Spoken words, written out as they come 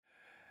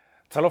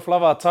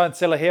Taloflava, Ty and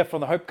Sela here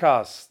from the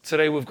Hopecast.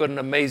 Today we've got an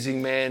amazing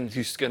man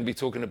who's going to be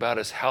talking about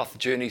his health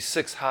journey,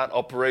 6 heart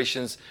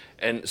operations,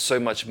 and so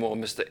much more,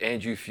 Mr.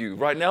 Andrew Few,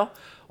 right now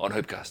on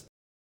Hopecast.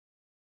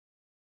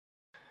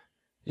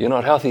 You're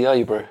not healthy, are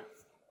you, bro?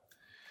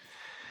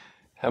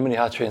 How many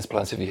heart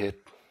transplants have you had?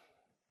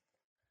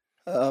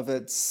 I've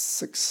had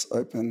 6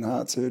 open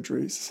heart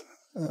surgeries.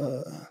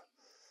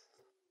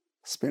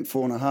 Spent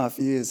 4.5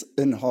 years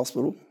in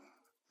hospital.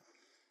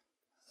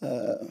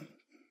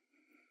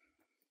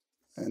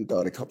 And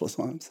died a couple of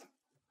times.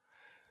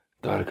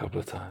 Died a couple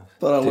of times.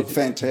 But I look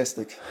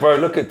fantastic. Bro,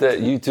 look at that.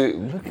 You do.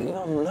 Look,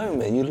 no,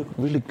 man, you look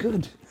really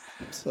good.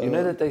 So, you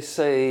know that they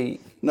say...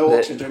 No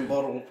oxygen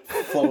bottle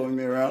following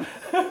me around.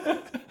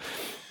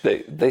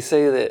 They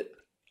say that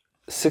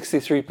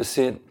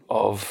 63%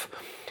 of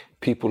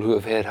people who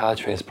have had heart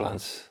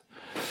transplants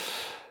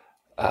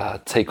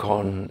take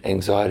on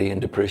anxiety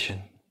and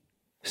depression.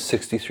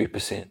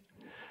 63%.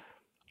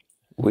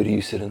 Where do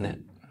you sit in that?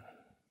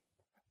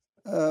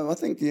 I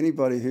think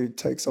anybody who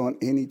takes on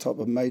any type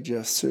of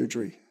major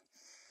surgery,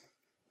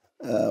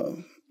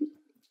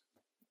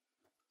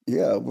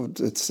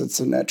 it's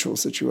a natural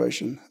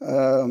situation.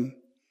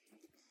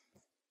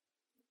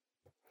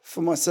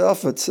 For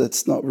myself,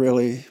 it's not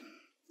really,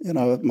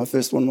 my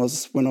first one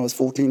was when I was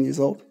 14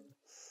 years old.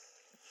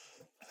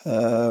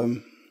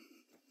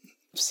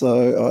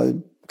 So I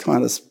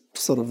kind of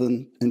sort of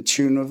in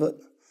tune with it,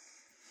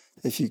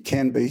 if you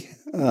can be.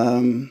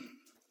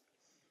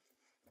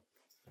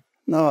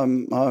 No,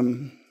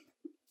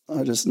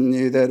 I just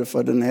knew that if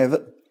I didn't have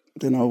it,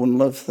 then I wouldn't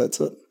live. That's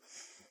it.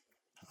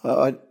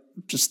 I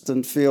just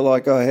didn't feel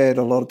like I had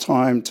a lot of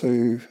time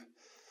to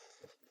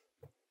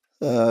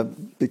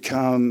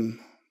become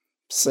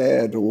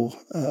sad or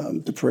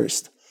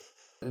depressed.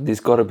 There's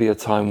got to be a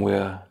time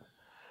where,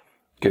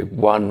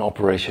 one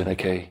operation,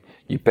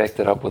 you backed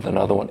it up with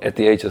another one. At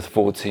the age of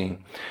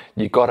 14,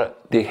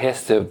 there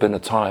has to have been a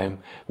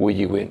time where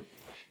you went,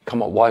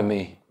 come on, why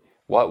me?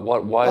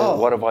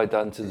 What have I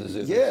done to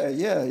deserve this?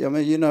 Yeah. I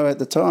mean, at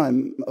the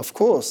time, of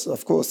course,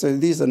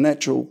 these are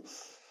natural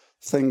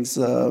things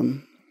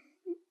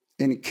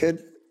any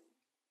kid,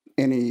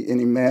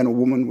 any man or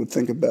woman would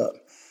think about.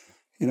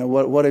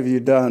 What have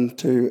you done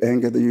to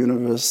anger the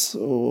universe?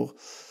 Or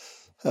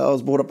I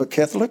was brought up a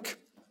Catholic,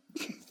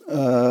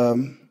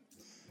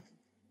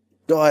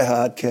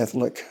 die-hard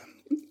Catholic.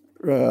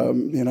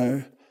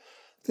 There'd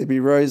be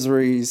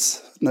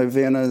rosaries,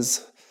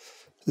 novenas,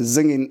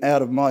 zinging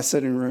out of my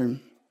sitting room,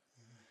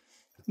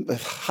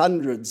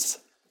 hundreds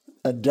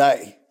a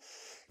day.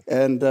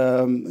 And,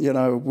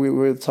 we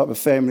were the type of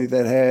family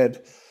that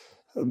had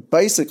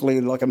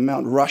basically like a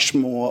Mount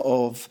Rushmore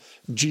of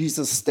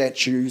Jesus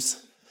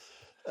statues,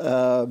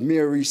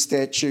 Mary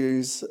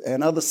statues,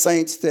 and other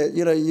saints that,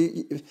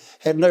 you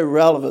had no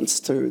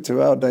relevance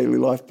to our daily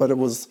life, but it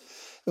was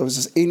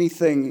just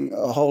anything,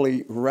 a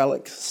holy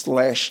relic /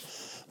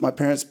 my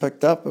parents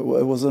picked up, it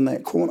was in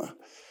that corner.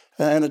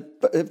 And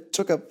it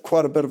took up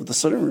quite a bit of the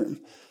sitting room.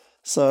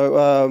 So,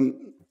 I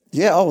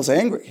was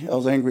angry. I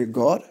was angry at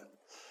God.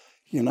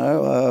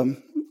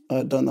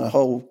 I'd done the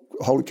whole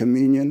Holy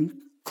Communion,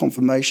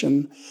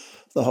 confirmation,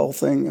 the whole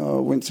thing. I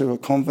went to a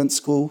convent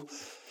school.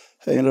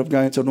 I ended up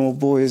going to an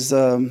all-boys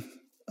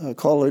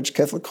college,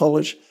 Catholic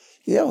college.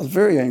 I was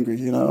very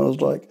angry. I was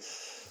like,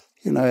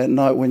 at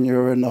night when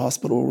you're in the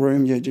hospital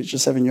room, you're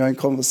just having your own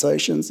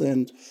conversations.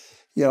 And,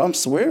 I'm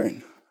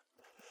swearing.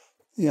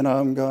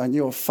 I'm going,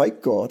 you're a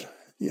fake God,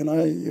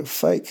 you're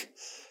fake,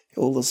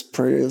 all this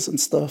prayers and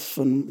stuff,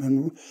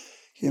 and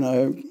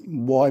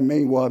why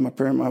me, why my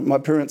parents? My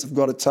parents have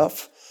got it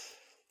tough,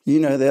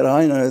 that,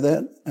 I know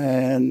that,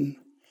 and,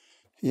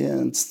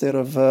 instead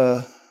of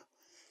a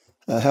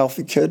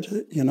healthy kid,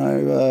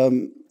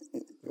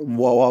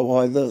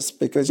 why this?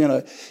 Because,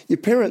 your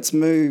parents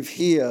move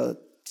here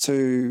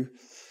to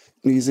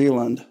New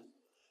Zealand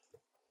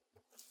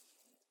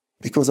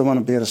because they want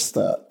a better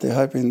start. They're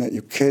hoping that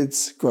your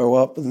kids grow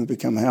up and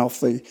become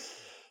healthy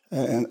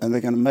and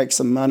they're going to make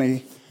some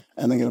money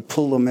and they're going to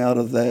pull them out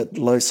of that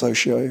low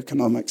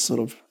socioeconomic sort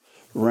of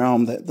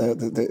realm that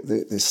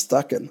they're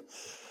stuck in.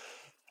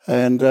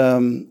 And,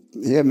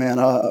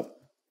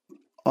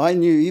 I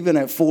knew even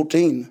at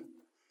 14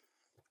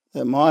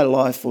 that my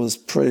life was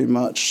pretty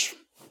much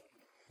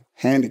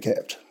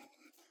handicapped.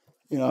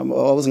 I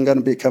wasn't going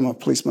to become a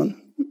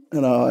policeman,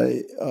 and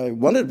I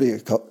wanted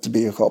to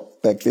be a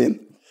cop back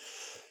then.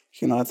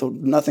 I thought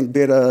nothing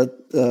better,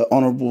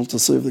 honourable to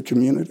serve the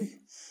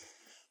community.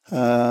 They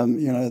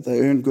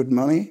earn good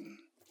money.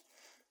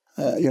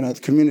 The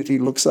community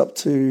looks up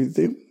to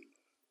them.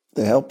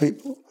 They help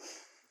people.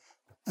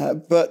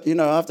 But,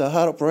 after a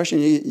heart operation,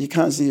 you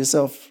can't see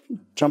yourself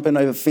jumping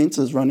over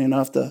fences, running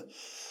after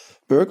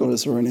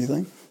burglars or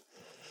anything.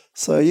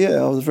 So,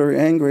 I was very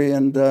angry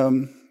and,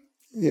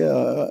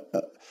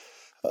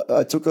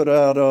 I took it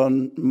out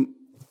on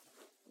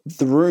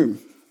the room.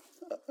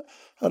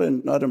 I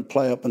didn't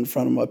play up in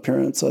front of my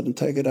parents. I didn't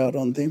take it out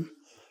on them.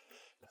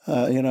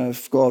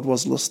 If God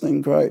was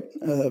listening, great.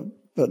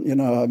 But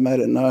I made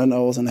it known I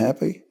wasn't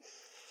happy.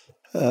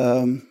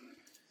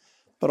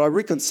 But I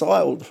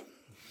reconciled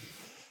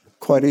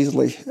quite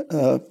easily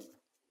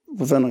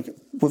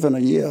within a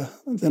year.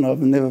 And then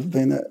I've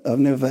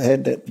never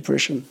had that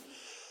depression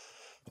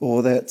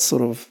or that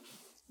sort of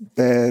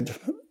bad,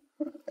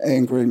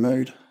 angry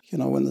mood. You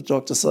know, when the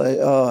doctors say,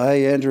 "Oh,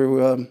 hey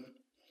Andrew,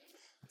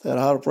 that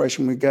heart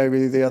operation we gave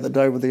you the other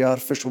day with the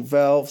artificial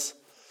valves,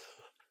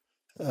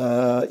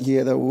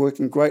 they were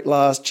working great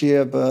last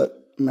year,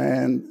 but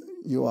man,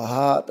 your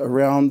heart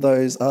around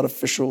those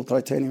artificial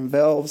titanium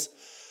valves,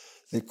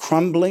 they're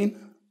crumbling.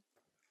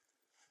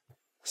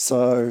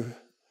 So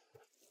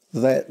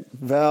that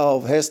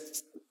valve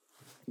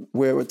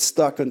where it's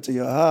stuck into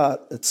your heart,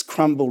 it's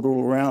crumbled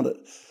all around it.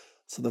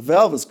 So the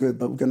valve is good,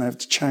 but we're going to have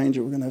to change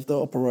it. We're going to have to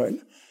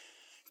operate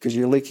because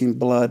you're leaking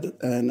blood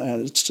and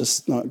it's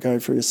just not going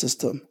through your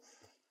system."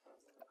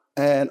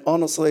 And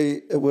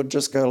honestly, it would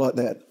just go like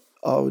that.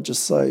 I would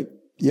just say,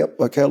 "Yep,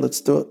 okay,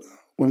 let's do it.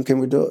 When can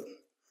we do it?"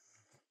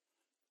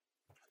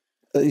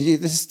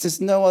 There's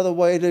no other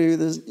way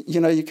to,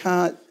 you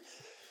can't,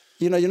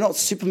 you're not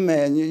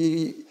Superman.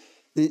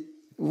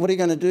 What are you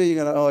going to do?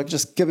 You're going to,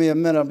 just give me a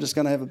minute, I'm just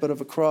going to have a bit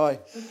of a cry.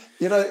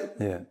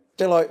 They're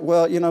like,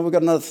 well, we've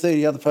got another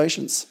 30 other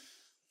patients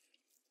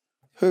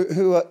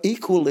who are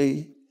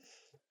equally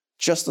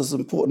just as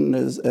important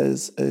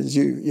as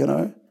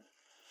you,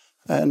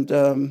 And,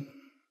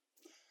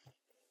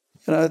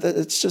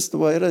 it's just the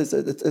way it is.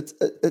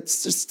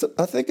 It's just,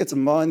 I think it's a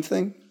mind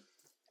thing.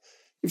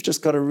 You've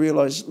just got to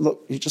realise,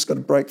 look, you've just got to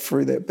break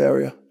through that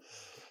barrier.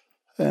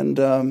 And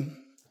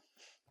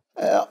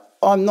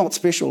I'm not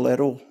special at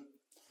all.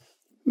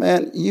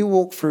 Man, you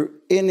walk through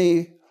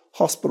any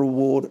hospital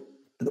ward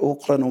at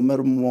Auckland or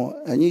Middlemore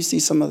and you see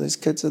some of those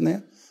kids in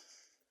there,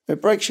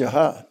 it breaks your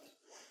heart.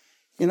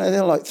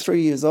 They're like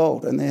 3 years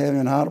old and they're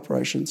having heart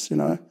operations,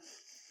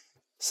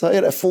 So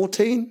at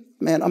 14,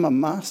 man, I'm a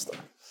master.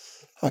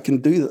 I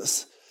can do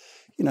this.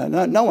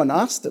 No one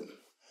asked them,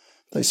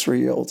 those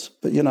 3-year-olds.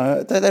 But,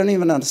 they don't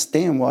even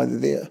understand why they're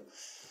there.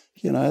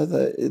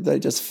 They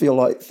just feel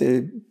like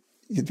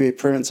their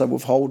parents are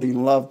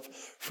withholding love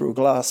through a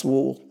glass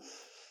wall.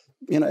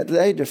 At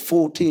the age of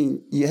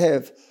 14, you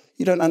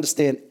don't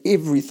understand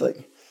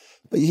everything,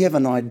 but you have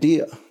an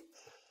idea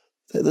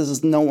that this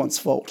is no one's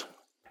fault.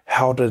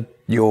 How did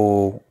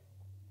your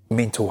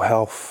mental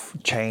health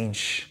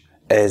change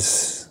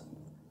as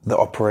the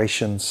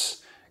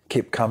operations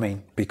kept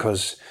coming?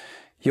 Because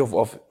you've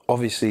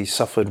obviously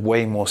suffered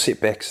way more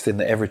setbacks than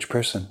the average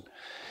person.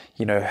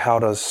 How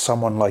does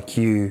someone like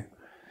you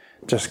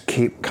just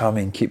keep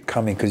coming?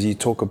 Because you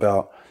talk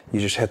about you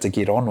just had to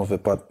get on with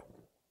it, but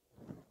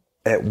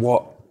at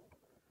what,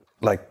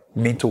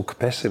 mental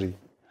capacity?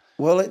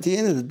 Well, at the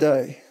end of the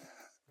day,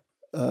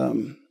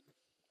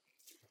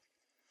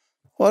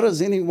 why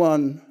does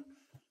anyone...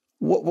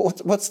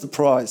 What's the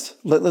prize?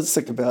 Let's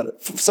think about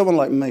it. For someone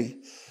like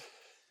me,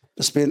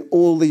 to spend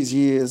all these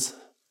years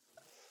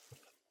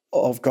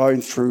of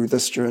going through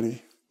this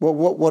journey,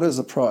 what is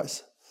the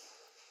prize?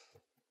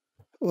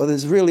 Well,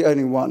 there's really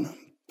only one.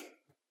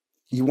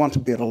 You want a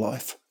better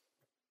life.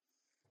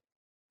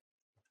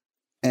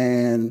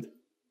 And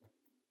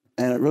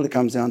it really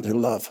comes down to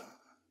love.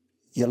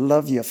 You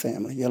love your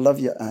family. You love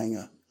your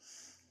ainga.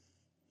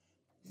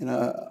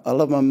 I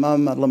love my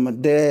mum. I love my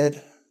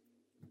dad.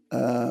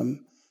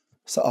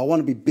 So I want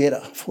to be better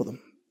for them.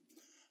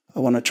 I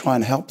want to try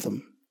and help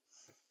them.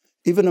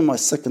 Even in my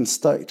sickened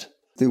state,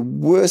 the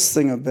worst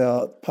thing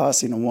about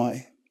passing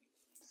away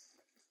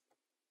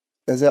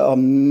is that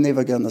I'm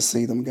never going to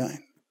see them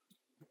again.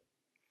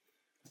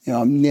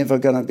 I'm never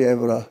going to be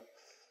able to,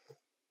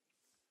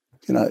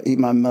 eat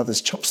my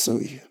mother's chop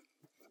suey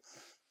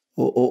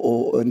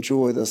or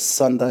enjoy the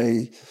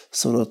Sunday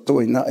sort of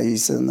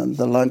tuinatis and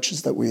the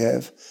lunches that we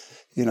have,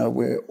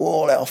 where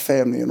all our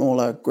family and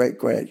all our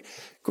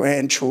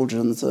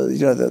great-grandchildren,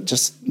 they're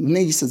just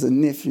nieces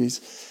and nephews,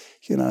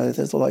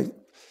 there's like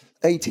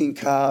 18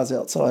 cars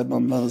outside my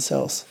mother's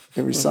house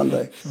every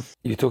Sunday.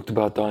 You talked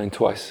about dying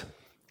twice,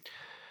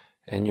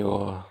 and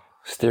you're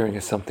staring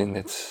at something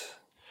that's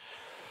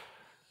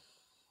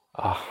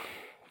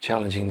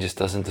challenging, just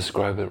doesn't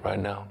describe it right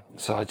now.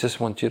 So I just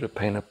want you to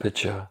paint a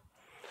picture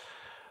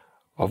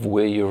of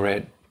where you're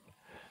at.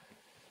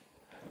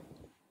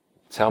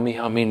 Tell me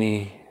how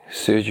many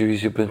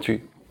surgeries you've been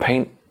through.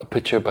 Paint a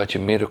picture about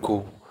your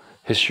medical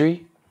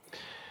history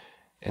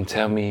and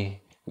tell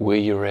me where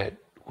you're at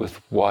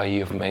with why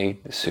you've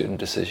made certain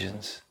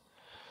decisions.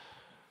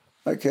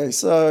 Okay,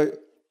 so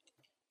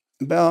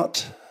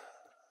about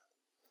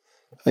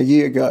a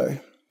year ago,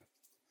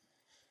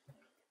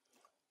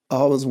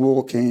 I was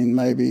walking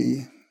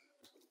maybe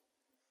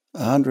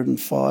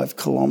 105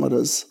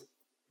 kilometres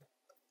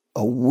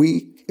a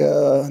week,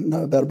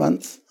 about a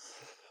month,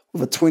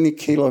 with a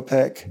 20-kilo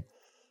pack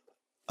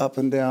up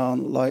and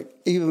down.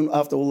 Even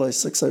after all those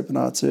 6 open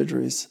heart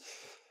surgeries,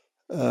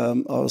 I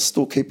was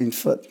still keeping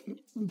fit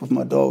with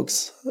my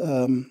dogs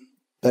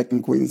back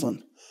in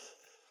Queensland.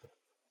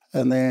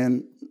 And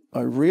then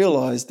I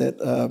realised that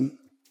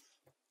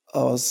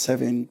I was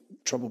having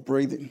trouble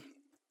breathing.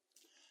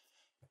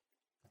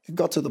 It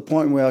got to the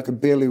point where I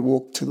could barely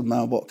walk to the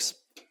mailbox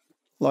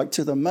like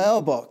to the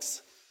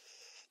mailbox.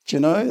 Do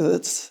you know,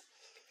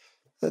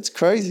 that's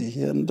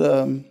crazy. And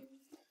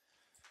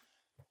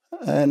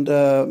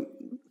I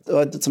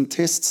did some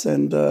tests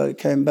and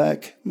came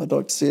back. My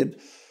doctor said,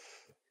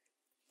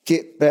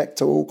 get back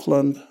to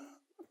Auckland.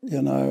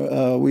 You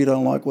know, we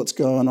don't like what's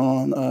going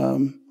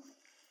on.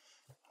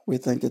 We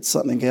think it's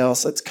something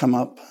else that's come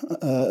up. We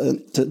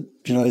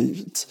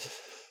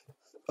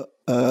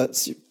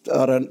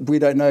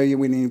don't know you.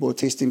 We need more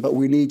testing, but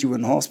we need you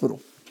in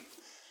hospital.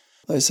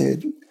 They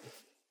said,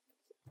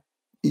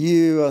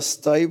 you are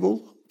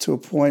stable to a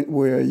point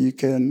where you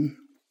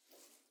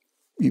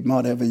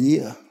might have a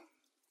year,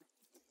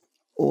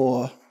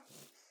 or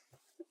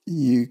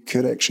you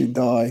could actually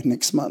die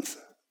next month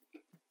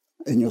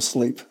in your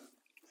sleep.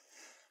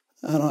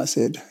 And I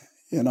said,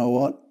 you know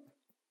what?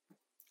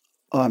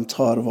 I'm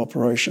tired of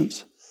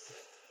operations.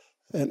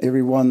 And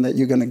every one that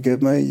you're going to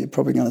give me, you're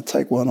probably going to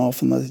take one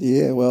off in the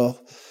year. Well,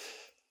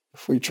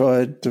 if we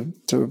tried to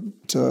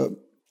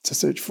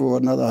search for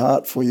another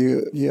heart for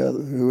you,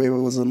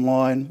 whoever was in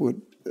line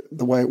would,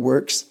 the way it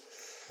works,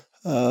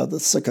 the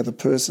sicker the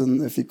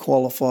person, if he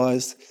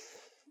qualifies,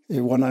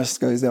 everyone else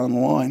goes down the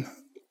line.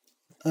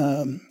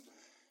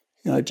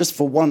 Just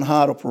for one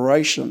heart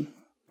operation,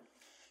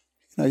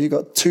 you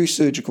got 2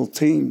 surgical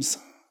teams.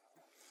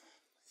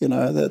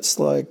 That's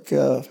like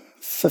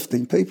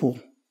 15 people.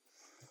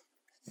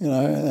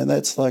 And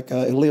that's like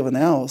 11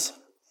 hours.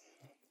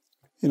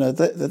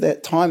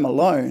 That time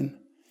alone,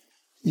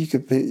 you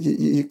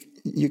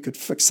could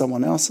fix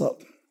someone else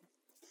up.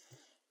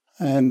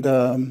 And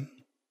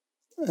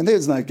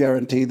there's no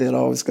guarantee that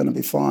I was going to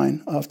be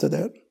fine after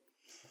that.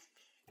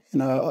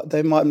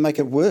 They might make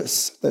it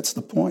worse. That's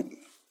the point.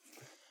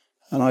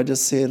 And I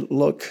just said,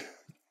 look,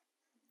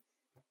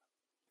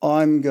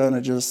 I'm going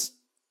to just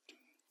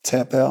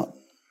tap out.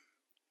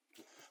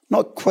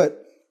 Not quit,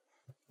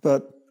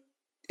 but,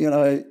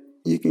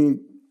 you can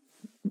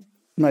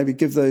maybe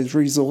give those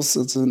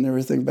resources and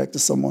everything back to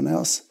someone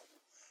else.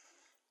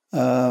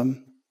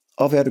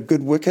 I've had a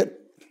good wicket.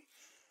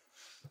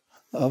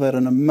 I've had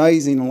an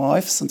amazing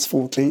life since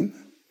 14.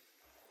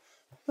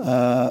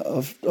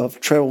 I've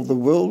travelled the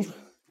world.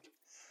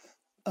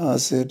 I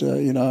said,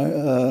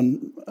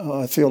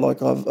 I feel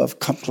like I've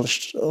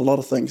accomplished a lot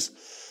of things.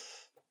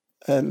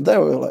 And they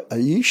were like, are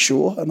you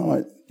sure? And I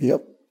went,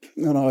 yep.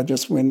 And I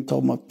just went and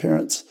told my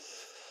parents,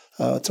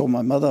 told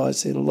my mother, I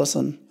said,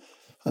 listen,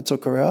 I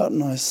took her out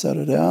and I sat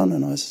her down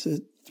and I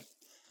said,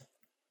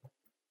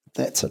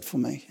 that's it for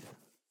me.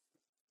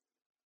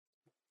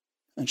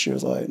 And she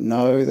was like,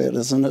 no, that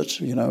isn't it.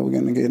 We're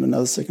going to get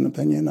another second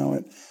opinion. I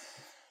went,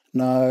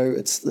 no,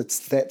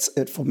 that's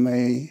it for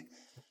me.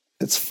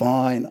 It's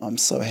fine. I'm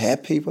so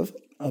happy with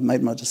it. I've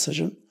made my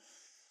decision.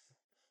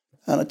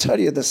 And I tell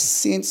you, the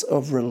sense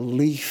of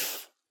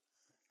relief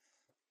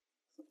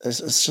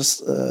is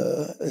just,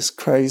 it's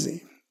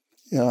crazy.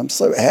 I'm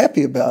so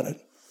happy about it.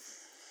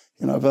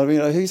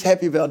 But who's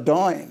happy about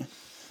dying?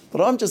 But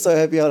I'm just so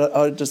happy.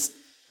 I just,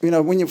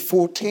 when you're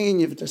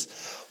 14, you've just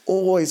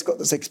always got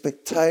this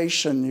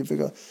expectation. You've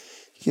got,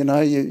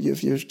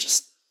 you've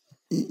just,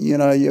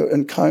 you're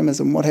in comas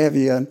and what have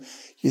you, and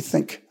you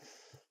think,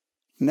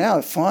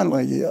 now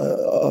finally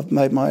I've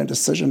made my own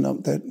decision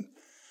that,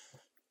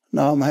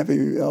 no, I'm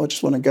happy. I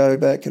just want to go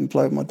back and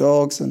play with my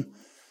dogs and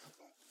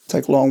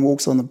take long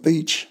walks on the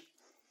beach.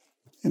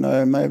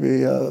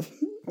 Maybe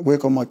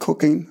work on my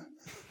cooking.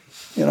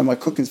 My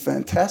cooking's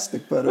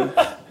fantastic, but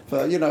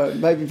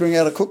maybe bring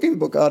out a cooking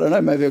book. I don't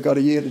know. Maybe I've got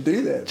a year to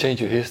do that.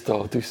 Change your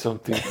hairstyle. Do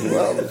something.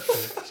 Well,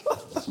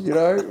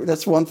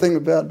 that's one thing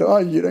about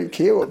dying. You don't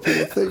care what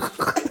people think.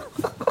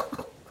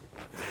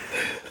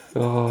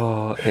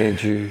 Oh,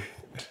 Andrew.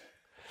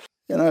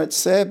 It's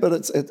sad, but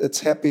it's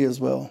happy as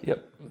well.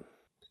 Yep.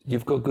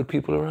 You've got good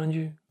people around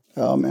you?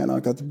 Oh, man, I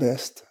got the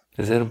best.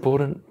 Is that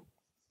important?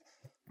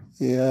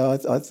 Yeah,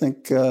 I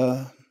think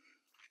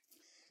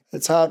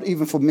it's hard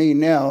even for me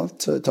now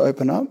to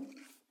open up.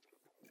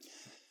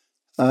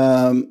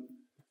 I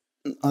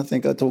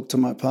think I talk to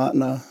my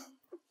partner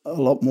a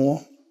lot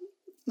more.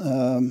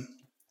 But,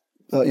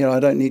 I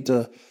don't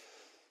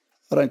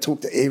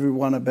talk to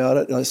everyone about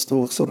it. I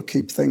still sort of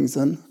keep things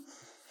in.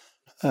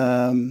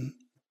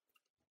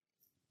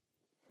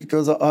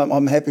 Because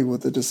I'm happy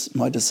with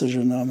my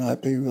decision. I'm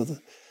happy with it.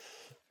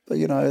 But,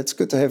 it's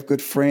good to have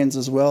good friends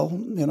as well,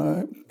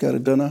 go to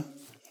dinner,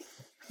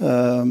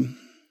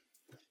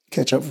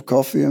 catch up for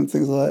coffee and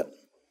things like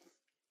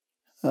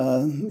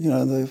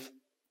that.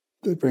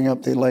 They bring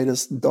up their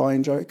latest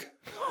dying joke.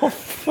 Like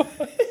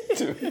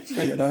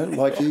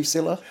you,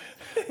 Silla.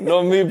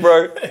 Not me,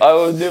 bro. I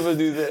will never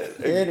do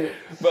that. Yeah,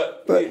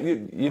 but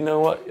you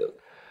know what?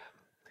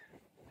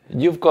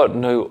 You've got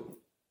no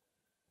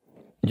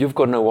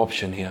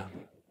option here.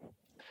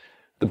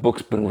 The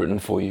book's been written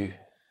for you,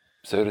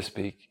 so to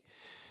speak.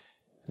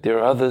 There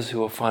are others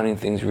who are finding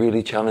things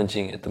really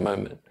challenging at the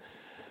moment,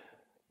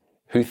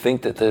 who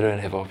think that they don't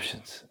have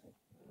options.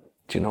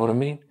 Do you know what I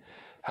mean?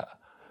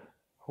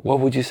 What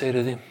would you say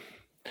to them?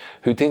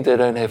 Who think they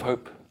don't have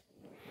hope?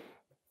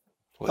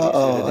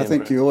 I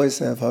think you always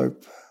have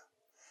hope.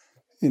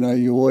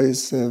 you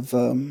always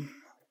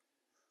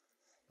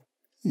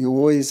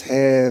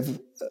have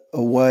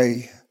a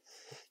way.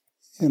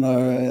 You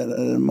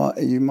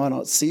might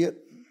not see it.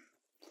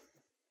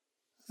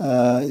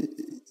 There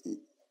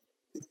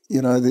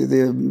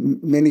are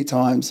many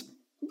times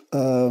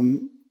I've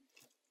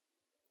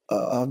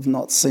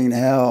not seen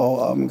how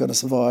I'm going to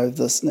survive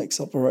this next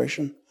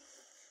operation.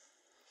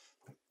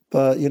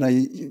 But,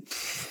 then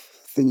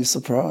you're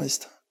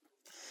surprised.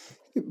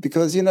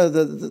 Because,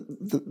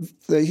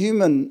 the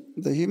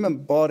human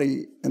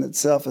body in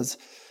itself is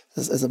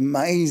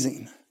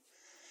amazing.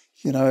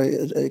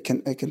 It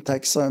can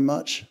take so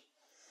much.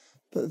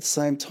 But at the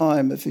same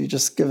time, if you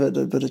just give it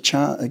a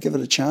chance, give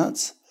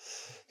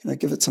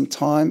it some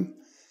time,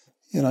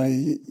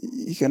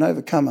 you can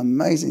overcome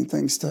amazing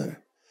things too.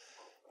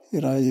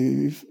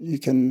 You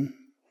can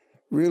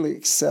really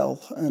excel,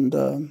 and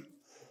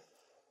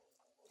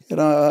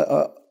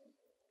I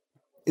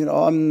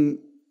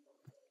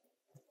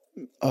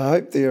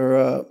hope there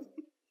are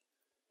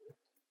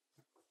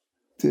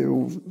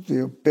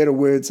better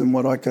words than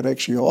what I could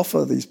actually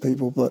offer these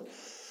people, but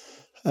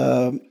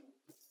I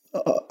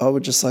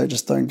would just say,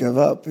 just don't give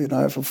up.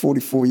 For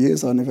 44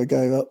 years, I never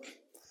gave up.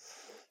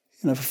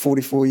 For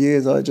 44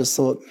 years, I just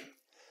thought,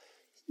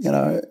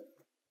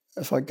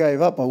 if I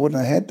gave up, I wouldn't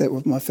have had that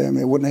with my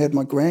family. I wouldn't have had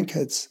my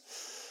grandkids.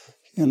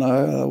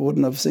 I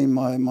wouldn't have seen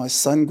my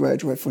son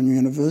graduate from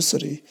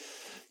university.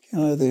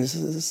 There's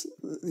this,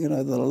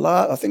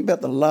 I think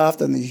about the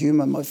laughter and the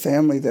humour in my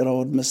family that I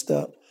would have missed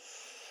out.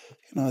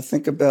 I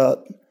think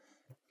about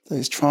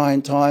those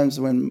trying times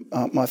when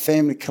my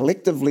family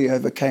collectively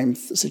overcame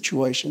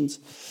situations,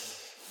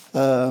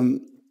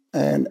 and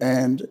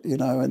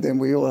then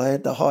we all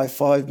had the high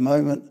five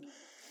moment.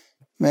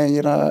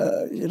 Man,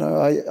 I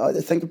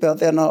think about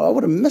that, and I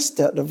would have missed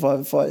out if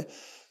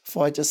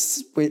I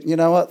just went,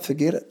 what,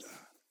 forget it.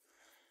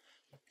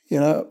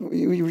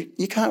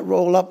 You can't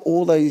roll up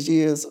all those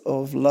years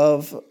of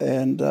love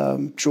and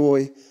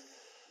joy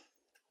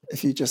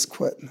if you just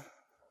quit.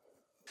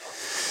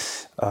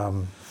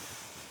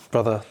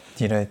 Brother,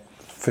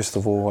 first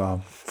of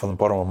all, from the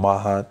bottom of my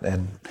heart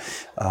and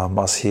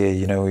us here,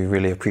 we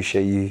really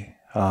appreciate you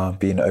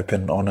being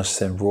open,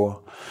 honest and raw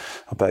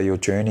about your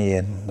journey.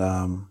 And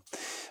I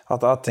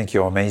think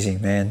you're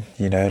amazing, man.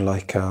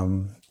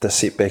 The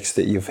setbacks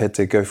that you've had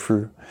to go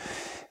through,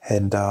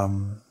 and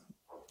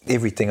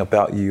everything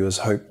about you is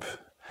hope.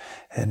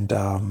 And,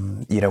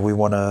 we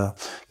want to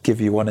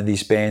give you one of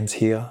these bands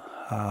here.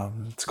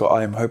 It's got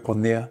I Am Hope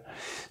on there,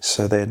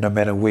 so that no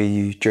matter where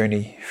you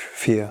journey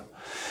here,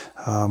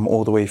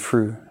 all the way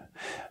through,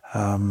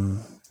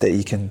 that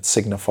you can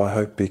signify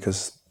hope,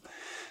 because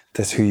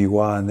that's who you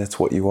are and that's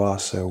what you are.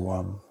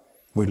 So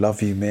we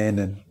love you, man,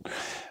 and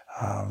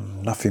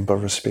nothing but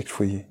respect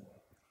for you.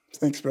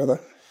 Thanks, brother.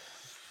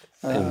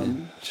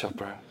 Sure,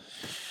 bro.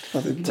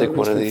 Take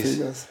one of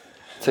these.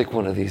 Take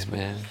one of these,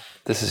 man.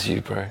 This is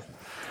you, bro.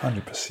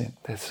 100%.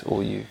 That's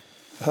all you.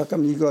 How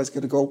come you guys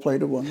get a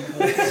gold-plated one?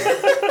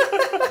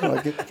 I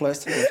get the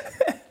plastic one.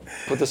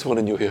 Put this one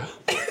in your ear.